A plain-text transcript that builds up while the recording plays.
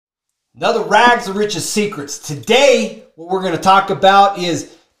Another Rags to Riches Secrets. Today, what we're going to talk about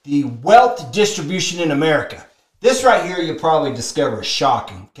is the wealth distribution in America. This right here, you'll probably discover is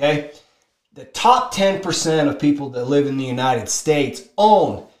shocking, okay? The top 10% of people that live in the United States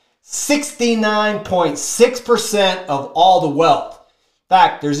own 69.6% of all the wealth. In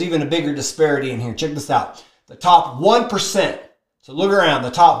fact, there's even a bigger disparity in here. Check this out. The top 1%, so look around, the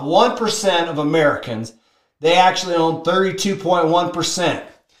top 1% of Americans, they actually own 32.1%.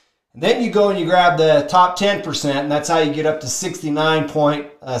 And then you go and you grab the top 10%, and that's how you get up to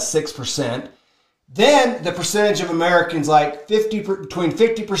 69.6%. Then the percentage of Americans like between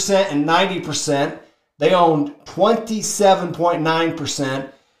 50% and 90%, they own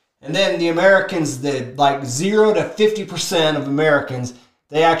 27.9%. And then the Americans, the like 0 to 50% of Americans,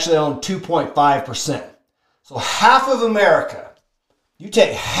 they actually own 2.5%. So half of America, you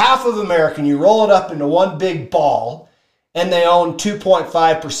take half of America and you roll it up into one big ball, and they own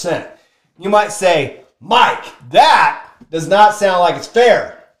 2.5%. You might say, Mike, that does not sound like it's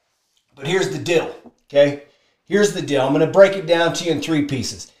fair. But here's the deal, okay? Here's the deal. I'm going to break it down to you in three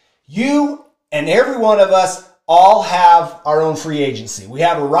pieces. You and every one of us all have our own free agency. We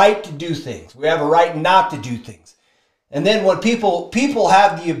have a right to do things. We have a right not to do things. And then when people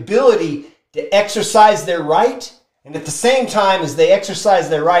have the ability to exercise their right, and at the same time as they exercise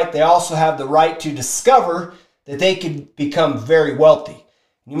their right, they also have the right to discover that they could become very wealthy.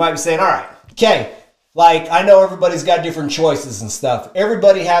 You might be saying, all right, okay, like I know everybody's got different choices and stuff.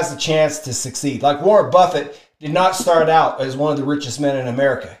 Everybody has the chance to succeed. Like Warren Buffett did not start out as one of the richest men in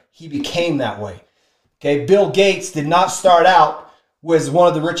America. He became that way. Okay, Bill Gates did not start out as one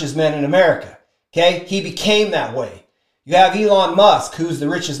of the richest men in America. Okay, he became that way. You have Elon Musk, who's the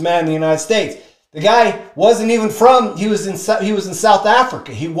richest man in the United States. The guy wasn't even from, he was in South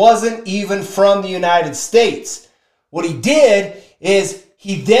Africa. He wasn't even from the United States. What he did is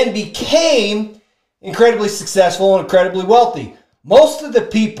he then became incredibly successful and incredibly wealthy. Most of the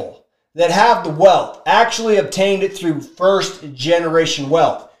people that have the wealth actually obtained it through first generation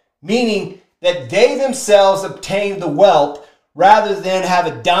wealth, meaning that they themselves obtained the wealth rather than have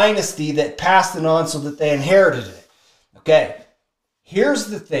a dynasty that passed it on so that they inherited it. Okay, here's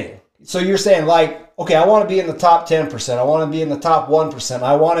the thing. So you're saying like, okay, I want to be in the top 10%. I want to be in the top 1%.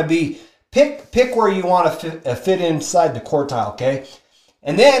 I want to be, pick where you want to fit inside the quartile, okay?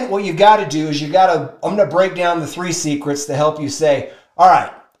 And then what you've got to do is I'm going to break down the three secrets to help you say, all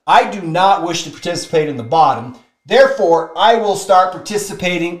right, I do not wish to participate in the bottom. Therefore, I will start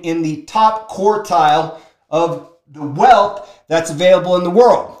participating in the top quartile of the wealth that's available in the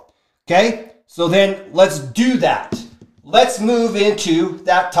world, okay? So then let's do that. Let's move into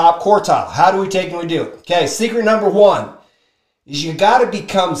that top quartile. How do we take and we do it? Okay, secret number one is you got to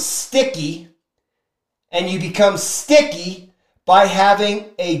become sticky, and you become sticky by having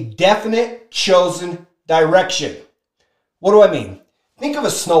a definite chosen direction. What do I mean? Think of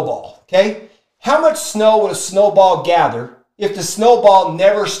a snowball, okay? How much snow would a snowball gather if the snowball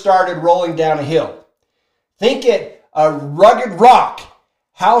never started rolling down a hill? Think it a rugged rock.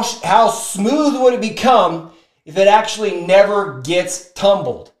 How smooth would it become if it actually never gets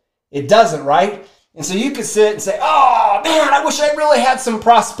tumbled? It doesn't, right? And so you could sit and say, oh man, I wish I really had some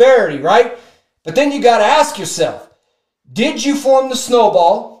prosperity, right? But then you got to ask yourself, did you form the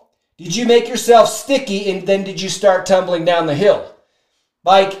snowball? Did you make yourself sticky? And then did you start tumbling down the hill?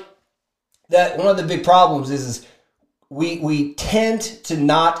 Like that, one of the big problems is we tend to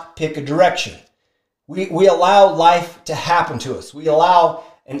not pick a direction. We allow life to happen to us. We allow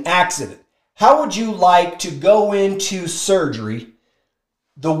an accident. How would you like to go into surgery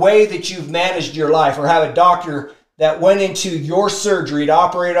the way that you've managed your life, or have a doctor that went into your surgery to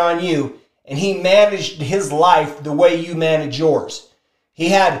operate on you and he managed his life the way you manage yours? He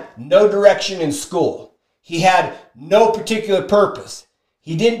had no direction in school. He had no particular purpose.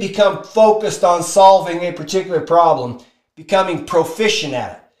 He didn't become focused on solving a particular problem, becoming proficient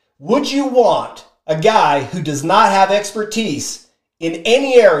at it. Would you want a guy who does not have expertise in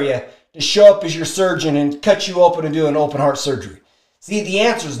any area to show up as your surgeon and cut you open and do an open heart surgery? See, the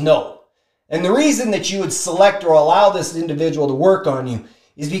answer is no. And the reason that you would select or allow this individual to work on you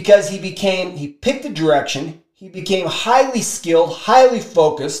is because he picked a direction, he became highly skilled, highly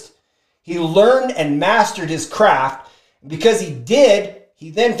focused, he learned and mastered his craft. And because he did, he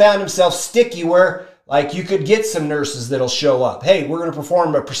then found himself sticky where, like, you could get some nurses that'll show up. Hey, we're going to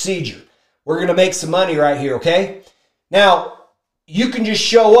perform a procedure. We're going to make some money right here, okay? Now, you can just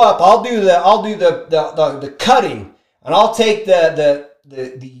show up. I'll do the cutting, and I'll take the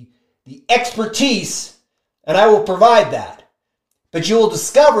expertise, and I will provide that. But you will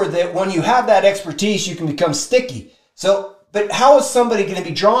discover that when you have that expertise, you can become sticky. So but how is somebody going to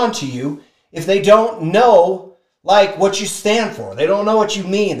be drawn to you if they don't know like what you stand for? They don't know what you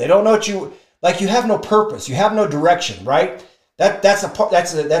mean. They don't know what you like. You have no purpose. You have no direction, right? That's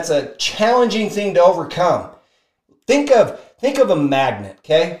a challenging thing to overcome. Think of a magnet,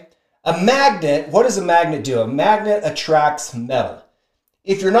 okay? A magnet, what does a magnet do? A magnet attracts metal.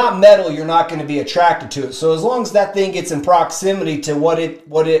 If you're not metal, you're not going to be attracted to it. So as long as that thing gets in proximity to what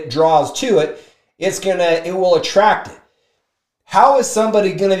it draws to it, it will attract it. How is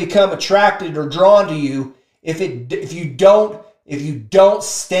somebody going to become attracted or drawn to you if you don't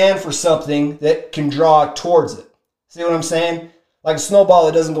stand for something that can draw towards it? See what I'm saying? Like a snowball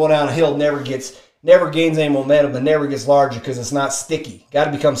that doesn't go down a hill never gains any momentum and never gets larger because it's not sticky. Got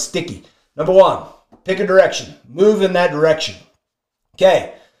to become sticky. Number one, pick a direction. Move in that direction.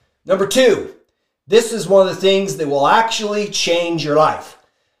 Okay. Number two, this is one of the things that will actually change your life.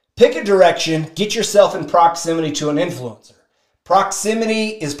 Pick a direction. Get yourself in proximity to an influencer. Proximity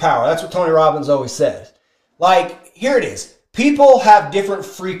is power. That's what Tony Robbins always says. Like, here it is. People have different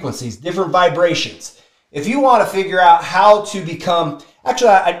frequencies, different vibrations. If you want to figure out how to become, actually,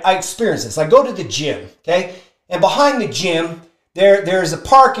 I experience this. I go to the gym, okay? And behind the gym, there's a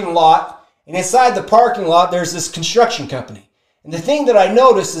parking lot. And inside the parking lot, there's this construction company. And the thing that I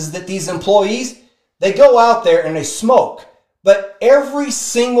notice is that these employees, they go out there and they smoke. But every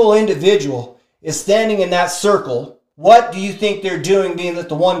single individual is standing in that circle. What do you think they're doing, being that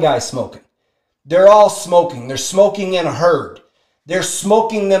the one guy's smoking? They're all smoking. They're smoking in a herd. They're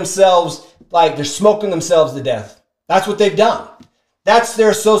smoking themselves to death. That's what they've done. That's their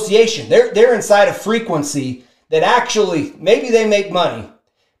association. They're inside a frequency that actually, maybe they make money,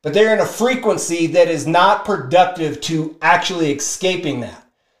 but they're in a frequency that is not productive to actually escaping that.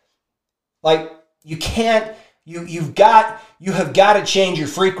 Like, you have got to change your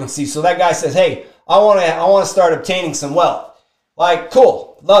frequency. So that guy says, hey, I want to start obtaining some wealth. Like,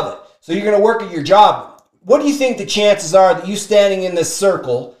 cool, love it. So you're going to work at your job. What do you think the chances are that you standing in this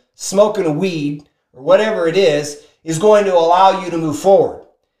circle, smoking a weed or whatever it is going to allow you to move forward?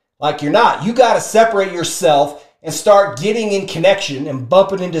 Like, you're not. You got to separate yourself and start getting in connection and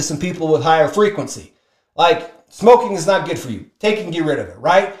bumping into some people with higher frequency. Like, smoking is not good for you. Take and get rid of it,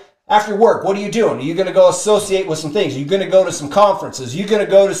 right? After work, what are you doing? Are you going to go associate with some things? Are you going to go to some conferences? Are you going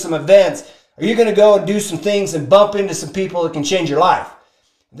to go to some events? Are you going to go and do some things and bump into some people that can change your life?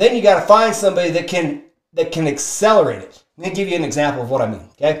 Then you got to find somebody that can accelerate it. Let me give you an example of what I mean,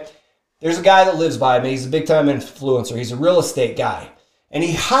 okay? There's a guy that lives by me. He's a big-time influencer. He's a real estate guy. And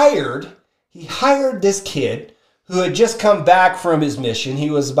he hired this kid who had just come back from his mission. He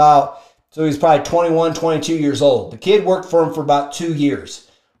was probably 21, 22 years old. The kid worked for him for about 2 years,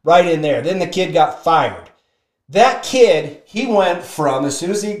 right in there. Then the kid got fired. That kid, he went from, as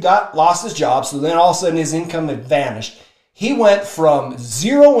soon as he lost his job, so then all of a sudden his income had vanished. He went from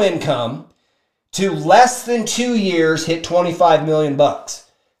zero income to less than 2 years, hit 25 million bucks.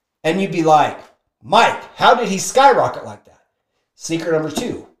 And you'd be like, Mike, how did he skyrocket like that? Secret number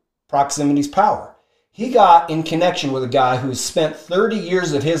two, proximity's power. He got in connection with a guy who has spent 30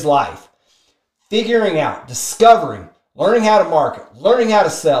 years of his life figuring out, discovering, learning how to market, learning how to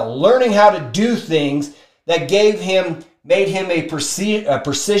sell, learning how to do things that made him a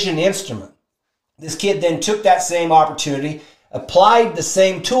precision instrument. This kid then took that same opportunity, applied the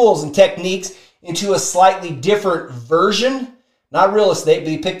same tools and techniques into a slightly different version, not real estate,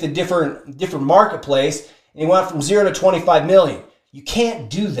 but he picked a different marketplace, and he went from 0 to 25 million. You can't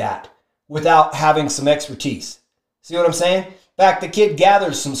do that without having some expertise. See what I'm saying? In fact, the kid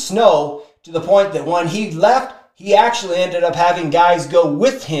gathered some snow to the point that when he left, he actually ended up having guys go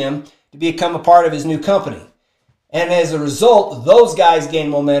with him to become a part of his new company. And as a result, those guys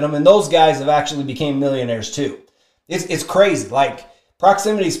gained momentum, and those guys have actually became millionaires too. It's crazy. Like,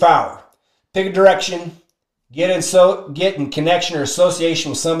 proximity's power. Pick a direction, get in connection or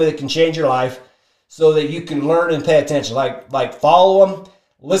association with somebody that can change your life so that you can learn and pay attention. Like follow them,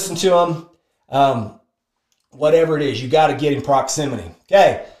 listen to them, whatever it is. You got to get in proximity.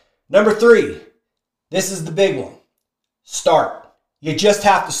 Okay, number 3. This is the big one. Start. You just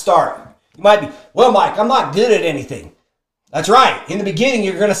have to start. You might be, well, Mike, I'm not good at anything. That's right. In the beginning,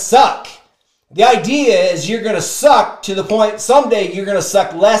 you're going to suck. The idea is you're going to suck to the point, someday you're going to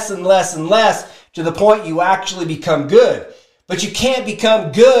suck less and less and less to the point you actually become good. But you can't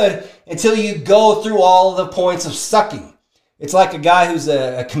become good until you go through all the points of sucking. It's like a guy who's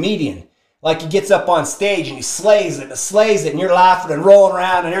a comedian. Like, he gets up on stage and he slays it and you're laughing and rolling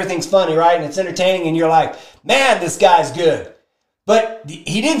around and everything's funny, right? And it's entertaining and you're like, man, this guy's good. But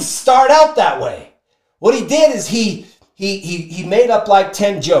he didn't start out that way. What he did is he made up like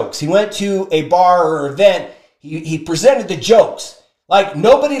 10 jokes. He went to a bar or event. he presented the jokes. Like,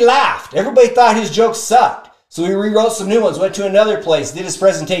 nobody laughed. Everybody thought his jokes sucked. So he rewrote some new ones, went to another place, did his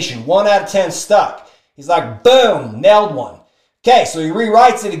presentation. 1 out of 10 stuck. He's like, boom, nailed one. Okay, so he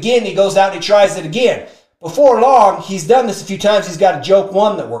rewrites it again. He goes out and he tries it again. Before long, he's done this a few times. He's got a joke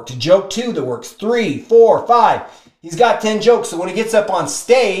 1 that worked, a joke 2 that works, 3, 4, 5. He's got 10 jokes. So when he gets up on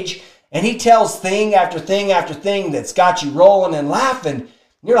stage and he tells thing after thing after thing that's got you rolling and laughing,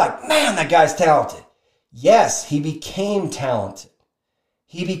 you're like, man, that guy's talented. Yes, he became talented.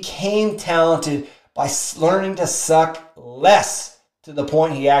 He became talented by learning to suck less to the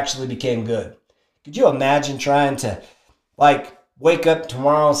point he actually became good. Could you imagine trying to wake up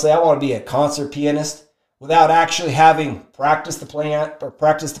tomorrow and say, I want to be a concert pianist without actually having practiced the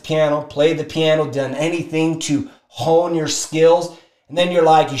piano, played the piano, done anything to hone your skills? And then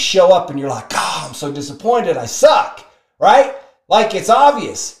you show up and you're like, oh, I'm so disappointed. I suck, right? Like it's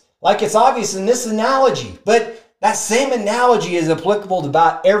obvious in this analogy, but that same analogy is applicable to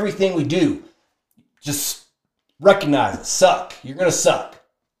about everything we do. Just recognize it. Suck. You're going to suck.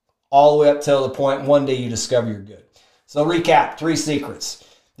 All the way up till the point one day you discover you're good. So recap, 3 secrets.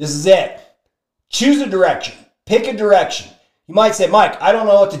 This is it. Choose a direction. Pick a direction. You might say, Mike, I don't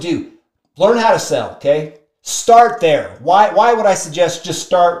know what to do. Learn how to sell, okay? Start there. Why would I suggest just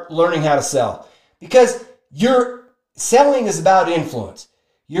start learning how to sell? Because selling is about influence.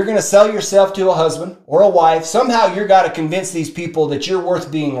 You're going to sell yourself to a husband or a wife. Somehow you've got to convince these people that you're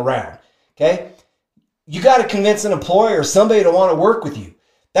worth being around, okay? You got to convince an employer or somebody to want to work with you.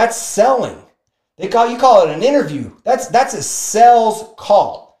 That's selling. You call it an interview. That's a sales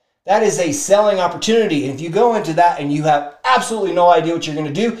call. That is a selling opportunity. And if you go into that and you have absolutely no idea what you're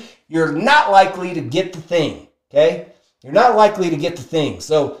going to do, you're not likely to get the thing, okay? You're not likely to get the thing.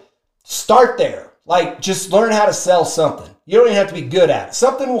 So start there. Just learn how to sell something. You don't even have to be good at it.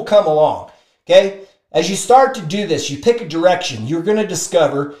 Something will come along, okay? As you start to do this, you pick a direction. You're going to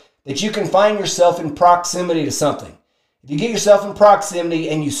discover that you can find yourself in proximity to something. If you get yourself in proximity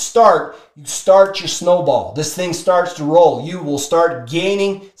and you start your snowball. This thing starts to roll. You will start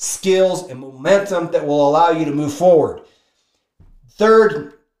gaining skills and momentum that will allow you to move forward.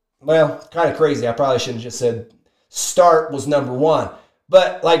 Third, well, kind of crazy. I probably should have just said start was number 1.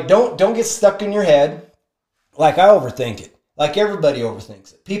 But don't get stuck in your head. I overthink it. Everybody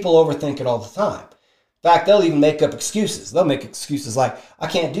overthinks it. People overthink it all the time. In fact, they'll even make up excuses. They'll make excuses like, I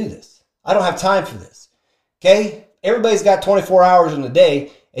can't do this. I don't have time for this. Okay? Everybody's got 24 hours in a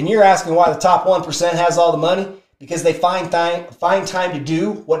day, and you're asking why the top 1% has all the money? Because they find time to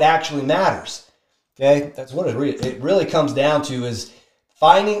do what actually matters. Okay? That's what it really comes down to is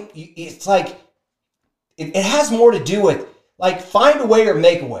finding, it's it has more to do with, find a way or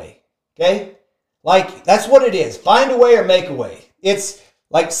make a way. Okay? That's what it is. Find a way or make a way. It's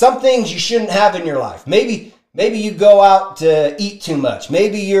some things you shouldn't have in your life. Maybe you go out to eat too much.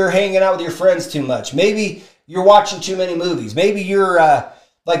 Maybe you're hanging out with your friends too much. Maybe you're watching too many movies. Maybe you're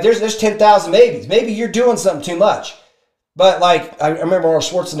there's 10,000 maybes. Maybe you're doing something too much. But I remember Arnold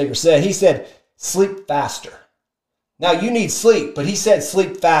Schwarzenegger said, he said, sleep faster. Now you need sleep, but he said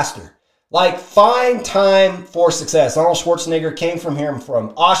sleep faster. Find time for success. Arnold Schwarzenegger came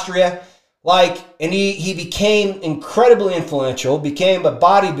from Austria. And he became incredibly influential, became a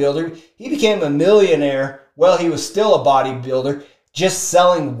bodybuilder. He became a millionaire while he was still a bodybuilder, just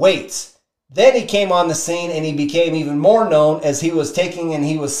selling weights. Then he came on the scene and he became even more known as he was taking and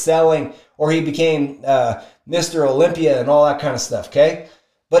he was selling, or he became Mr. Olympia and all that kind of stuff, okay?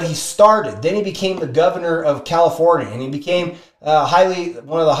 But he started. Then he became the governor of California, and he became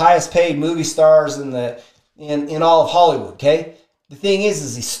one of the highest paid movie stars in all of Hollywood, okay? The thing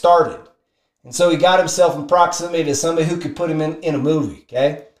is he started. And so he got himself in proximity to somebody who could put him in a movie,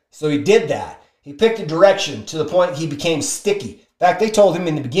 okay? So he did that. He picked a direction to the point he became sticky. In fact, they told him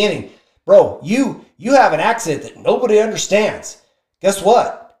in the beginning, bro, you have an accent that nobody understands. Guess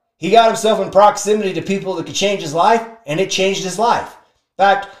what? He got himself in proximity to people that could change his life, and it changed his life. In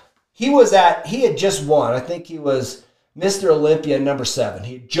fact, he had just won. I think he was Mr. Olympia number 7.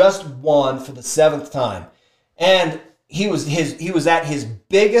 He had just won for the 7th time. And he was at his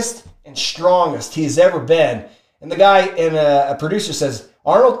biggest and strongest he's ever been. And the guy and a producer says,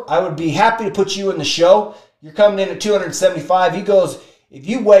 Arnold, I would be happy to put you in the show. You're coming in at 275. He goes, if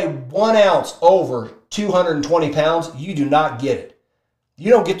you weigh 1 ounce over 220 pounds, you do not get it.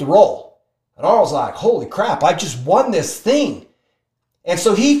 You don't get the role. And Arnold's like, holy crap, I just won this thing. And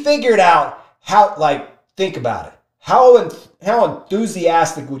so he figured out how, think about it. How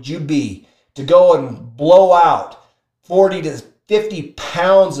enthusiastic would you be to go and blow out 40 to 50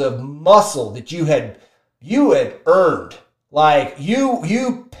 pounds of muscle that you had earned?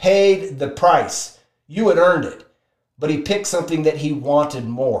 You paid the price. You had earned it. But he picked something that he wanted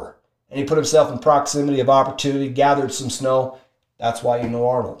more. And he put himself in proximity of opportunity, gathered some snow. That's why you know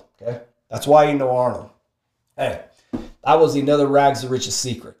Arnold, okay? That's why you know Arnold. Hey, that was another Rags to Riches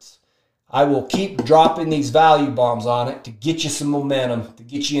Secrets. I will keep dropping these value bombs on it to get you some momentum, to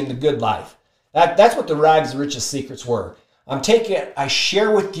get you in the good life. That's what the Rags to Riches Secrets were. I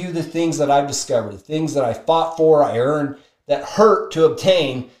share with you the things that I've discovered, the things that I fought for, I earned, that hurt to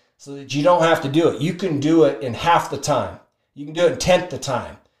obtain, so that you don't have to do it. You can do it in half the time. You can do it in 10th the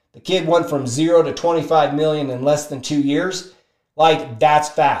time. The kid went from 0 to 25 million in less than 2 years. Like, that's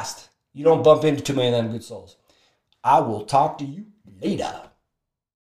fast. You don't bump into too many of them good souls. I will talk to you later.